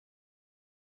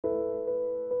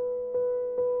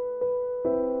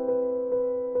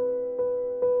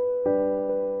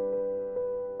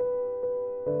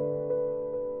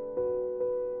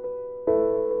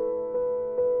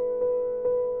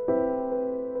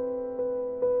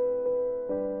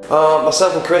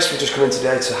Myself and Chris, we've just come in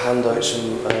today to hand out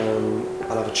some and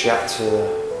have a chat to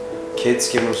the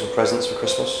kids, giving them some presents for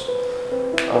Christmas.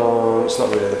 It's not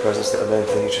really the presents that are the main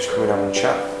thing, it's just coming out and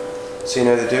chat. See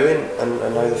how they're doing and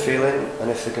how they're feeling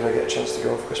and if they're going to get a chance to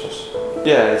go on for Christmas.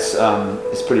 Yeah,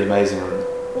 it's pretty amazing.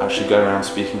 Actually going around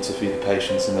speaking to a few of the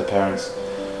patients and their parents,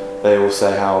 they all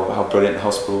say how brilliant the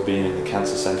hospital has been and the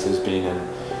cancer centre has been, and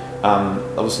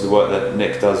obviously the work that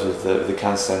Nick does with the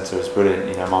cancer centre is brilliant.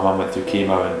 You know, my mum went through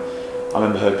chemo and I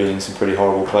remember her being in some pretty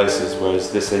horrible places,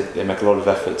 whereas this they make a lot of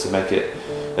effort to make it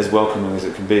as welcoming as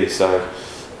it can be. So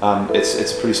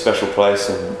it's a pretty special place,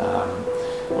 and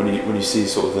when you see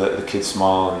sort of the kids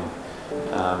smile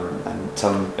and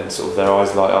tell them, and sort of their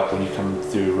eyes light up when you come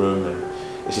through a room, and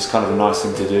it's just kind of a nice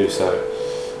thing to do. So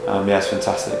yeah, it's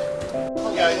fantastic.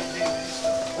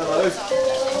 Hello,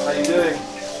 how you doing?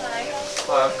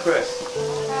 Hi, I'm Chris.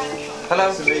 Hello.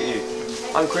 Nice to meet you.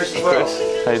 I'm Chris as well.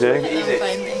 Chris. How you doing? Easy.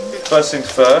 First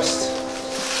things first,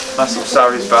 nice little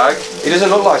Saracens bag. He doesn't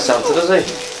look like Santa, does he?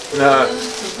 No.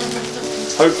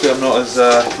 Hopefully I'm not as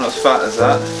fat as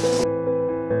that.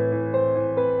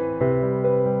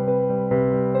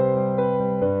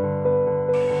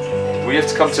 We have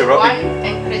to come to rugby. One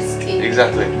and Christy.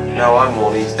 Exactly. No, I'm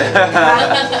one, he's dead.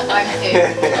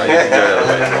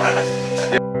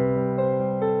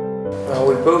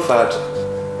 We've both had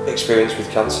experience with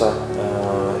cancer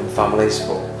in families,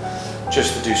 but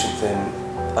just to do something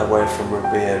away from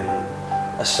rugby and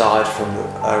aside from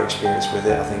our experience with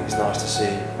it, I think it's nice to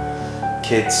see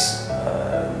kids,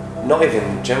 not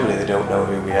even generally they don't know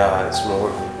who we are, it's more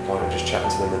of a point of just chatting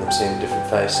to them and them seeing a different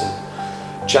face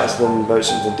and chatting to them about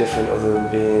something different other than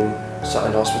being sat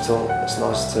in hospital. It's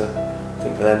nice to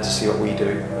think for them to see what we do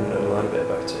and learn a bit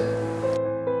about it.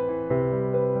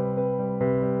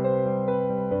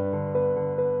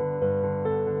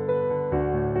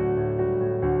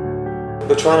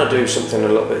 We're trying to do something a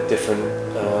little bit different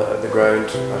at the ground,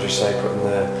 as you say, putting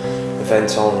the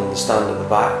event on and the stand at the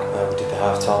back. We did the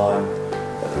half-time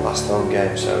at the last home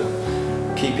game, so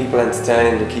keep people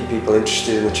entertained and keep people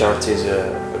interested in the charity is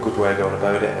a good way of going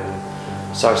about it,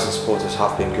 and Saracens supporters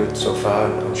have been good so far,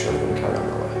 and I'm sure they're going to carry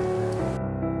on.